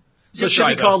 So it should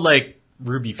be called, like,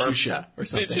 ruby fuchsia or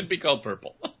something. It should be called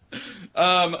purple. And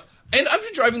I've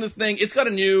been driving this thing. It's got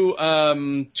a new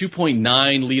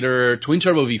 2.9 liter twin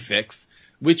turbo V6,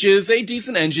 which is a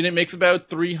decent engine. It makes about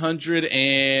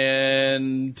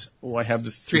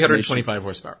 325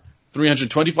 horsepower.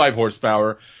 325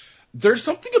 horsepower. There's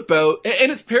something about,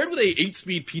 and it's paired with a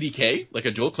 8-speed PDK, like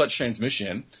a dual clutch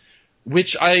transmission,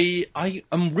 which I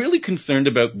am really concerned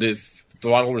about this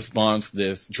throttle response,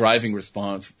 this driving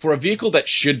response. For a vehicle that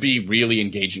should be really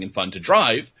engaging and fun to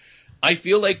drive, I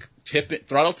feel like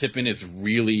throttle tip-in is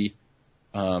really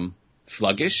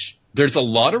sluggish. There's a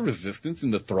lot of resistance in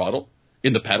the throttle,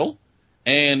 in the pedal,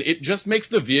 and it just makes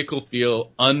the vehicle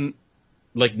feel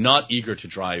not eager to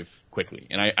drive quickly.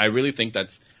 And I really think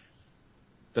that's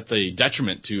a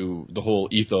detriment to the whole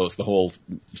ethos, the whole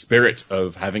spirit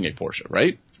of having a Porsche,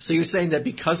 right? So you're saying that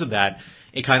because of that,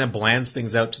 it kind of blands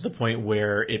things out to the point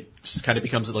where it just kind of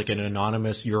becomes like an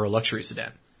anonymous Euro luxury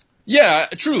sedan. Yeah,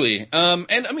 truly.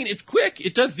 And I mean, it's quick.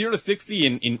 It does 0 to 60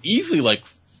 in easily like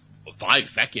 5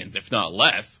 seconds, if not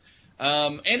less.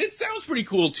 And it sounds pretty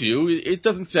cool too. It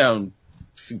doesn't sound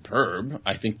superb.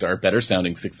 I think there are better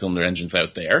sounding 6-cylinder engines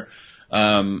out there.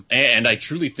 And I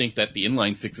truly think that the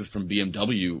inline sixes from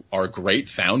BMW are great,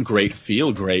 sound great,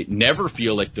 feel great, never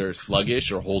feel like they're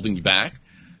sluggish or holding you back.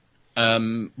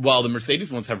 While the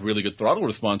Mercedes ones have really good throttle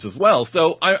response as well.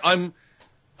 So I'm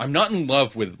not in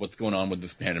love with what's going on with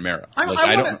this Panamera.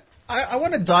 I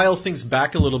want to dial things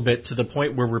back a little bit to the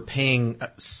point where we're paying.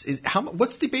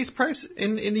 What's the base price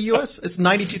in the U.S.? It's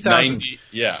 $92,000.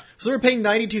 Yeah. So we're paying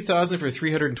 $92,000 for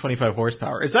 325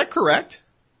 horsepower. Is that correct?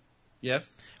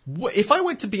 Yes. If I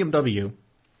went to BMW,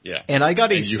 yeah, and I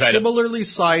got a similarly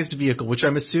sized vehicle, which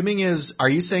I'm assuming is, are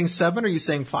you saying 7 or are you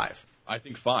saying 5? I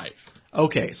think 5.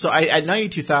 Okay, so at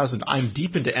 92,000, I'm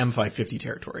deep into M550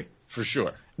 territory. For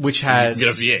sure. Which has get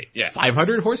a V8, yeah.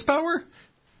 500 horsepower?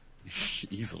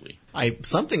 Easily.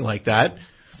 Something like that.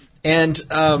 And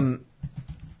I'm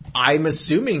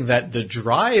assuming that the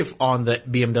drive on the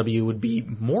BMW would be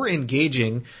more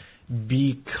engaging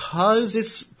because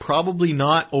it's probably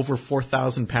not over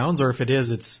 4,000 pounds, or if it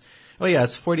is, it's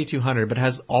 4,200, but it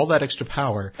has all that extra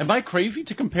power. Am I crazy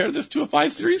to compare this to a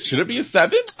 5 Series? Should it be a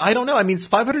 7? I don't know. I mean, it's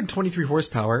 523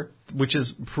 horsepower, which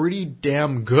is pretty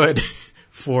damn good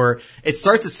for, it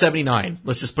starts at 79.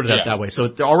 Let's just put it out that way.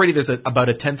 So already there's about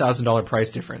a $10,000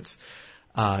 price difference.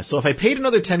 So if I paid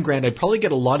another 10 grand, I'd probably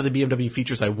get a lot of the BMW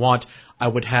features I want. I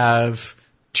would have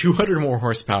 200 more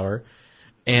horsepower.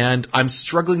 And I'm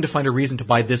struggling to find a reason to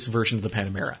buy this version of the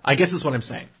Panamera. I guess is what I'm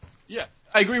saying. Yeah,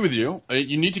 I agree with you.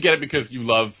 You need to get it because you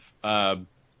love BMWs.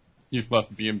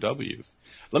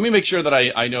 Let me make sure that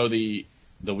I know the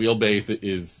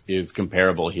wheelbase is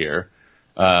comparable here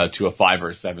to a 5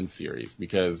 or a 7 Series,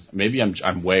 because maybe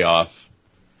I'm way off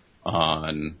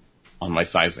on my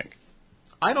sizing.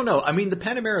 I don't know. I mean, the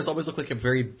Panameras always look like a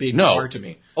very big car to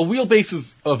me. A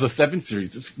wheelbase of the 7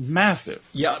 Series is massive.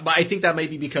 Yeah, but I think that may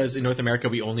be because in North America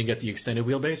we only get the extended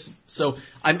wheelbase. So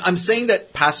I'm saying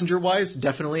that passenger-wise,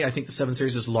 definitely, I think the 7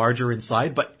 Series is larger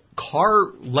inside, but car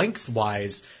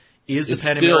length-wise, is the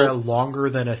Panamera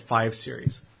longer than a 5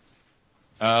 Series?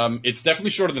 It's definitely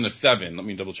shorter than a 7. Let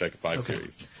me double-check a 5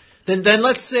 Series. Then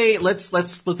let's say let's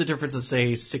split the difference and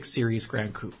say 6 Series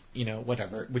Grand Coupe,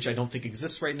 whatever, which I don't think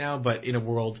exists right now, but in a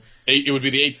world, it would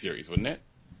be the 8 Series, wouldn't it?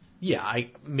 Yeah,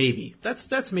 maybe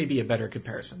that's maybe a better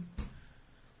comparison.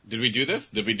 Did we do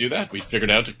this? Did we do that? We figured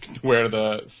out where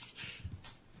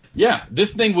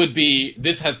this thing would be.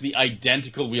 This has the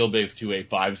identical wheelbase to a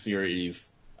 5 Series,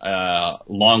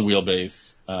 long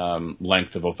wheelbase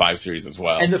length of a 5 Series as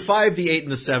well. And the 5, the 8,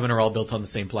 and the 7 are all built on the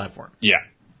same platform. Yeah.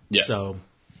 Yes.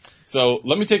 So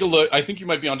let me take a look. I think you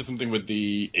might be onto something with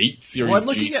the 8 Series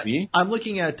GC. I'm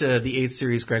looking at the 8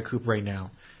 Series Grand Coupe right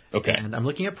now. Okay. And I'm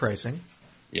looking at pricing.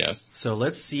 Yes. So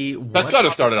let's see. That's got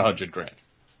to start at $100,000.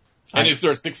 And is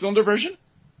there a 6-cylinder version?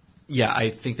 Yeah, I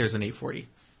think there's an 840,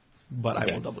 but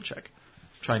Okay. I will double check.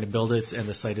 Trying to build it, and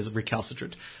the site is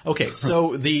recalcitrant. Okay,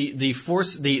 so the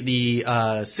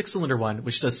 6-cylinder one,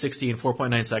 which does 60 in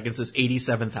 4.9 seconds, is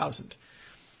 $87,000.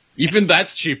 Even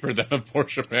that's cheaper than a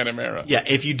Porsche Panamera. Yeah,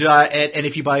 if you and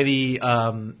if you buy the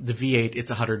V8, it's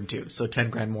 102. So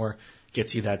 10 grand more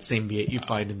gets you that same V8 you'd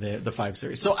find in the 5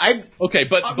 Series. So Okay,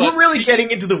 but we're really getting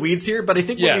into the weeds here, but I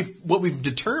think Yes. what we've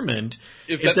determined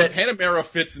is that the Panamera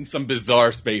fits in some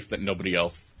bizarre space that nobody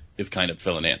else is kind of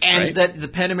filling in, and right? that the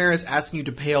Panamera is asking you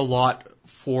to pay a lot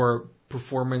for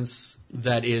performance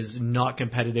that is not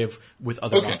competitive with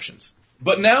other Okay. options.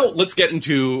 But now let's get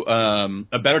into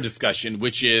a better discussion,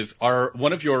 which is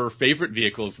one of your favorite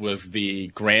vehicles was the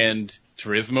Gran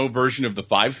Turismo version of the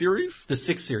 5 Series? The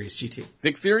 6 Series GT.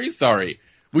 6 Series? Sorry.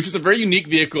 Which is a very unique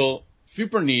vehicle,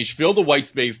 super niche, filled a white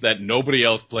space that nobody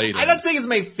else played in. I'm not saying it's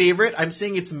my favorite. I'm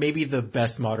saying it's maybe the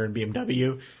best modern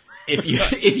BMW.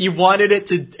 If you wanted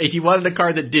a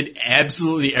car that did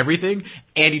absolutely everything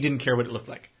and you didn't care what it looked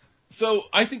like. So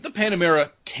I think the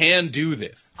Panamera can do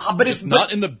this. But Just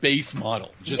not in the base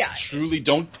model. Just truly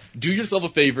don't do yourself a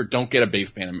favor. Don't get a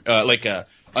base Panamera, like a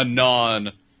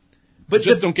non. But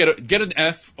just don't get an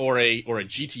S or a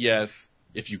GTS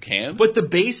if you can. But the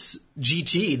base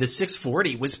GT, the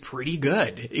 640, was pretty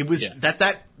good. It was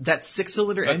that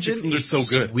 6-cylinder engine is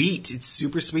so good. Sweet. It's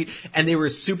super sweet, and they were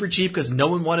super cheap because no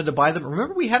one wanted to buy them.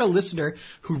 Remember, we had a listener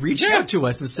who reached out to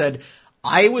us and said,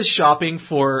 I was shopping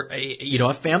for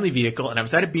a family vehicle, and I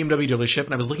was at a BMW dealership,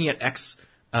 and I was looking at X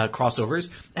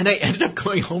crossovers, and I ended up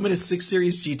going home in a 6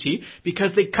 Series GT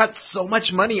because they cut so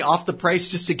much money off the price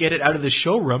just to get it out of the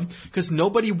showroom because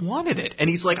nobody wanted it. And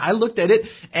he's like, I looked at it,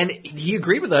 and he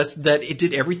agreed with us that it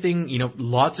did everything,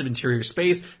 lots of interior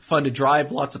space, fun to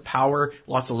drive, lots of power,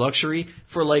 lots of luxury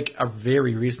for like a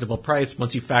very reasonable price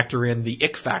once you factor in the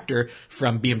ick factor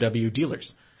from BMW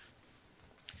dealers.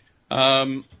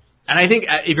 And I think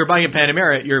if you're buying a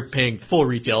Panamera, you're paying full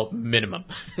retail minimum,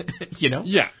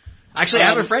 Yeah. Actually, I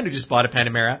have a friend who just bought a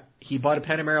Panamera. He bought a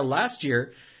Panamera last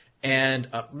year, and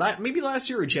maybe last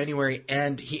year or January,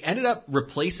 and he ended up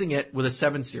replacing it with a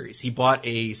 7 Series. He bought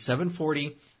a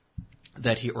 740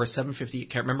 or 750,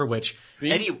 can't remember which.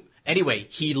 See? Anyway,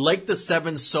 he liked the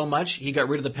 7 so much, he got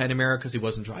rid of the Panamera because he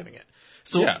wasn't driving it.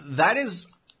 So that is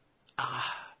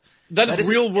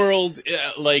real world,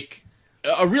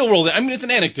 a real world. I mean, it's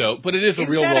an anecdote, but it is a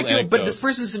real world anecdote. But this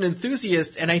person's an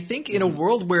enthusiast, and I think in a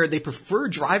world where they prefer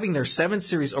driving their 7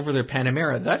 Series over their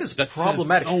Panamera, that is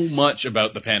problematic. Says so much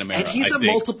about the Panamera. And he's a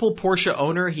multiple Porsche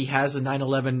owner. He has a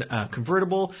 911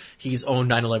 convertible. He's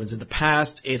owned 911s in the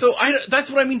past.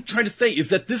 That's what I mean. Trying to say is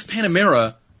that this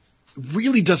Panamera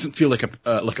really doesn't feel like a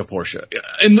Porsche,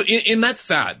 and that's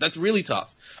sad. That's really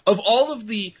tough. Of all of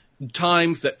the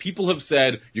times that people have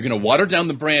said you're going to water down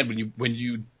the brand when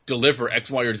you deliver X,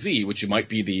 Y, or Z, which might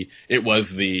be the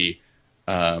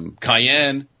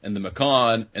Cayenne and the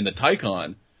Macan and the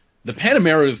Taycan. The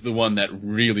Panamera is the one that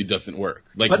really doesn't work.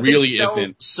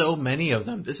 Isn't. So many of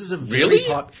them. This is a very really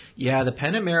the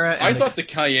Panamera. And I thought the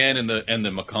Cayenne and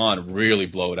the Macan really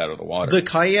blow it out of the water. The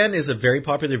Cayenne is a very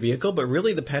popular vehicle, but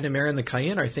really the Panamera and the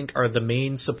Cayenne, I think, are the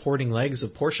main supporting legs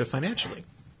of Porsche financially.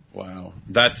 Wow,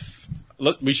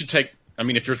 we should take. I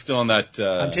mean, if you're still on that,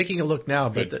 I'm taking a look now,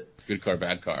 but good car,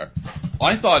 bad car.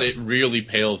 I thought it really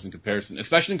pales in comparison,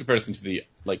 especially in comparison to the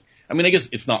I guess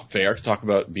it's not fair to talk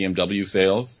about BMW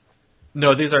sales.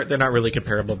 No, they're not really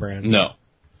comparable brands. No.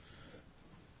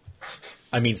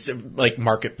 I mean,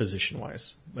 market position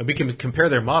wise, we can compare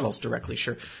their models directly.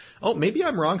 Sure. Oh, maybe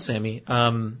I'm wrong, Sammy. If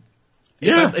I'm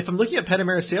looking at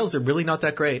Panamera sales, they're really not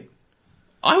that great.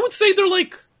 I would say they're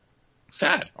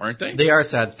sad, aren't they? They are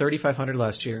sad. 3,500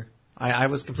 last year. I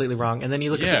was completely wrong. And then you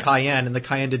look at the Cayenne, and the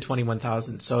Cayenne did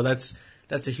 21,000. So that's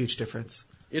a huge difference.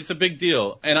 It's a big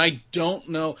deal. And I don't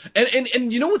know.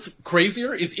 And you know what's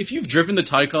crazier is if you've driven the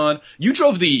Taycan, you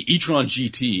drove the e-tron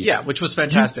GT. Yeah, which was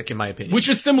fantastic in my opinion. Which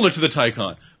is similar to the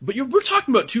Taycan. But we're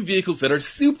talking about two vehicles that are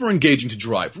super engaging to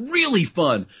drive. Really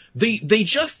fun. They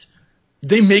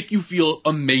make you feel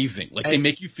amazing. They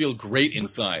make you feel great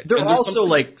inside. They're also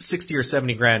 60 or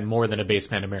 70 grand more than a base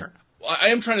Panamera. I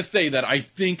am trying to say that I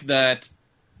think that,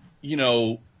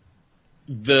 the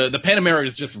Panamera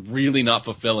is just really not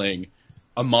fulfilling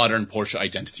a modern Porsche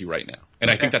identity right now. And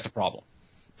I think that's a problem.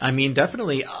 I mean,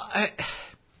 definitely.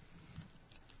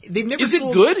 They've never Is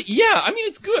it good? Yeah, I mean,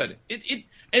 it's good.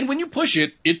 And when you push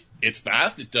it, it's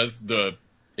fast. It does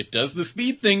the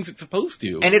speed things it's supposed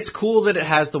to. And it's cool that it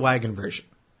has the wagon version.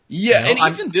 Yeah, and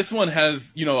even this one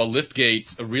has, a lift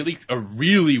gate, a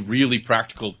really, really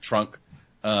practical trunk.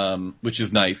 Which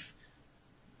is nice.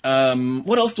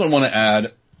 What else do I want to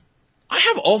add? I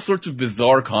have all sorts of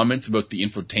bizarre comments about the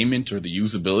infotainment or the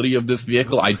usability of this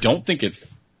vehicle. I don't think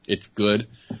it's good.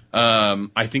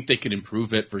 I think they could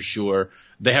improve it for sure.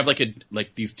 They have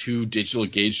like these two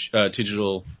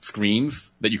digital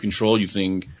screens that you control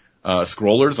using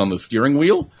scrollers on the steering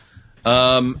wheel.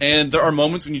 And there are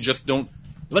moments when you just don't,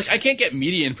 like, I can't get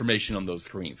media information on those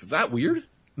screens. Is that weird?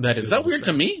 Is that weird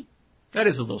to me? That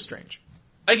is a little strange.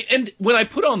 And when I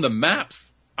put on the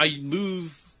maps, I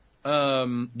lose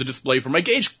the display for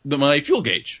my fuel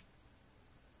gauge.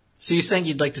 So you're saying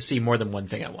you'd like to see more than one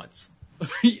thing at once? I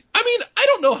mean, I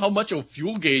don't know how much a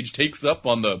fuel gauge takes up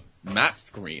on the map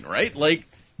screen, right? Like,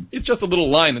 it's just a little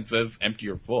line that says empty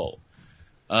or full.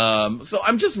 So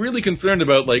I'm just really concerned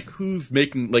about, like, who's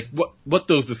making, like, what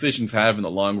those decisions have in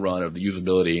the long run of the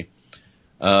usability.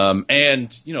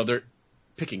 And, you know, they're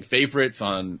picking favorites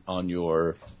on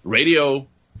your radio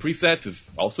presets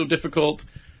is also difficult.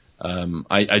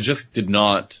 I just did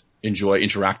not enjoy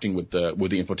interacting with the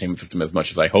infotainment system as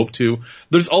much as I hoped to.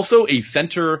 There's also a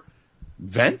center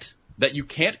vent that you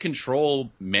can't control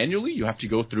manually. You have to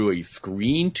go through a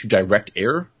screen to direct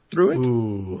air through it.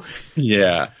 Ooh.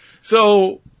 Yeah.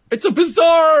 So it's a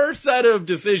bizarre set of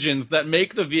decisions that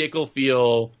make the vehicle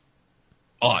feel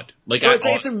odd. Like, so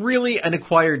it's a really an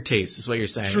acquired taste, is what you're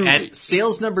saying. Truly. And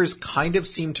sales numbers kind of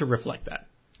seem to reflect that.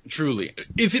 Truly.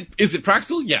 Is it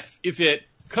practical? Yes. Is it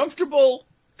comfortable?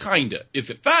 Kinda. Is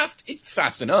it fast? It's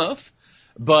fast enough.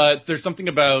 But there's something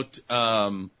about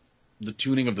the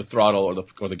tuning of the throttle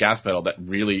or the gas pedal that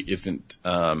really isn't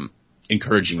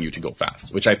encouraging you to go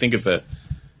fast, which I think is a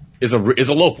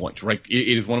low point, right?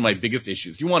 It is one of my biggest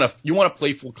issues. You want a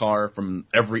playful car from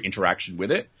every interaction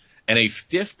with it, and a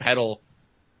stiff pedal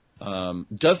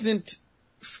doesn't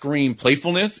scream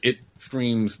playfulness, it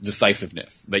screams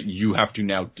decisiveness, that you have to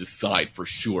now decide for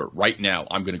sure, right now,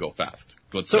 I'm going to go fast.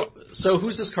 So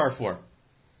who's this car for?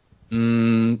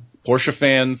 Porsche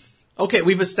fans. Okay,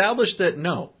 we've established that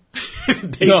no.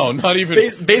 No, not even.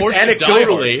 Based Porsche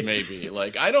anecdotally. diehards, maybe.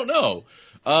 Like, I don't know.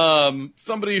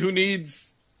 Somebody who needs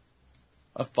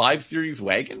a 5 Series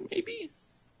wagon, maybe?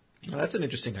 Oh, that's an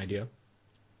interesting idea.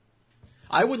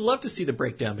 I would love to see the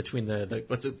breakdown between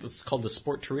what's called the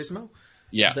Sport Turismo.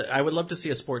 Yeah. I would love to see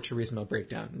a Sport Turismo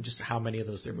breakdown and just how many of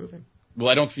those they're moving. Well,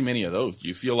 I don't see many of those. Do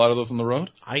you see a lot of those on the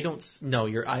road? I don't. No,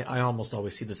 I almost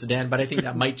always see the sedan, but I think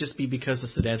that might just be because the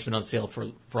sedan's been on sale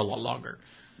for a lot longer.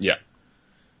 Yeah.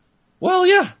 Well,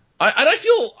 yeah. I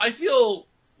feel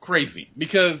crazy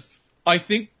because I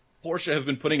think Porsche has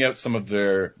been putting out some of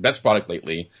their best product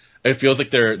lately. It feels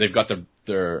like they've got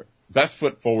their best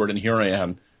foot forward, and here I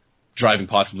am driving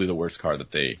possibly the worst car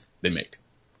that they make.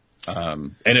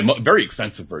 And a very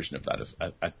expensive version of that is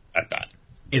at that.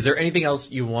 Is there anything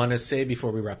else you want to say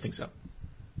before we wrap things up?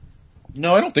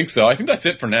 No, I don't think so. I think that's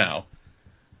it for now.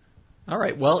 All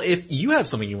right. Well, if you have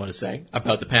something you want to say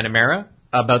about the Panamera,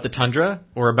 about the Tundra,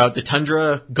 or about the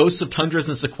Tundra, Ghosts of Tundras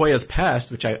and Sequoias past,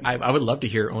 which I would love to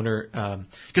hear owner,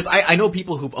 because I know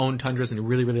people who've owned Tundras and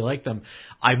really, really like them.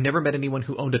 I've never met anyone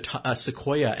who owned a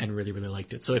Sequoia and really, really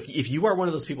liked it. So if you are one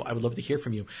of those people, I would love to hear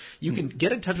from you. You can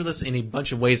get in touch with us in a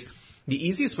bunch of ways. The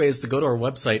easiest way is to go to our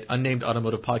website,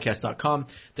 unnamedautomotivepodcast.com.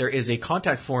 There is a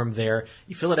contact form there.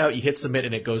 You fill it out, you hit submit,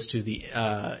 and it goes to the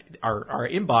our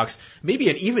inbox. Maybe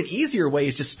an even easier way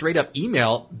is just straight up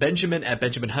email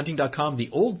benjamin@benjaminhunting.com, the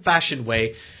old-fashioned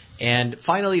way. And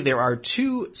finally, there are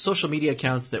 2 social media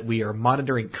accounts that we are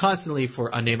monitoring constantly for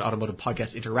Unnamed Automotive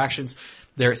Podcast interactions.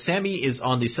 Sammy is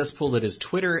on the cesspool that is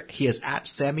Twitter. He is at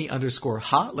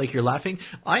Sammy_ha, like you're laughing.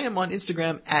 I am on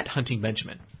Instagram at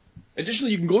HuntingBenjamin.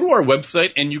 Additionally, you can go to our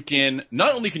website and you can,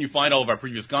 not only can you find all of our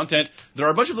previous content, there are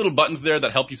a bunch of little buttons there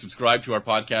that help you subscribe to our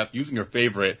podcast using your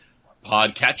favorite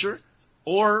podcatcher.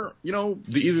 Or, you know,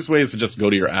 the easiest way is to just go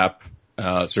to your app,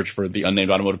 search for the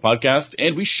Unnamed Automotive Podcast,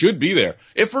 and we should be there.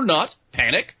 If we're not,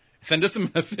 panic. Send us a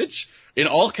message in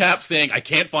all caps saying, I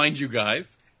can't find you guys.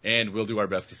 And we'll do our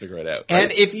best to figure it out. Right?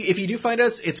 And if you do find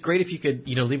us, it's great if you could,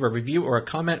 leave a review or a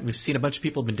comment. We've seen a bunch of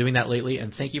people have been doing that lately,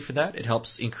 and thank you for that. It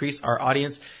helps increase our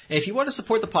audience. And if you want to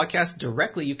support the podcast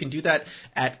directly, you can do that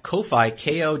at Ko-Fi,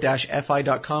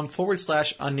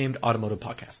 ko-fi.com/unnamed automotive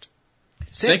podcast.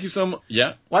 Thank you so much.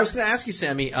 Yeah. Well, I was going to ask you,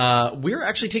 Sammy, we're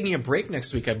actually taking a break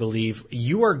next week, I believe.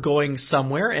 You are going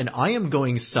somewhere, and I am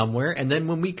going somewhere. And then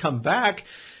when we come back,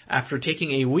 after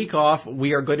taking a week off,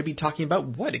 we are going to be talking about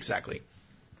what exactly?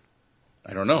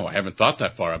 I don't know. I haven't thought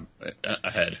that far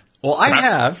ahead. Well, I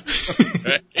have.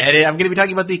 And I'm going to be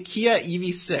talking about the Kia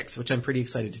EV6, which I'm pretty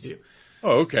excited to do.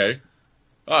 Oh, okay.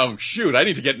 Oh, shoot. I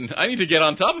need to get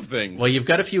on top of things. Well, you've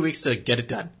got a few weeks to get it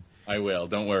done. I will.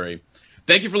 Don't worry.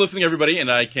 Thank you for listening, everybody,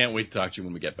 and I can't wait to talk to you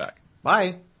when we get back.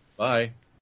 Bye. Bye.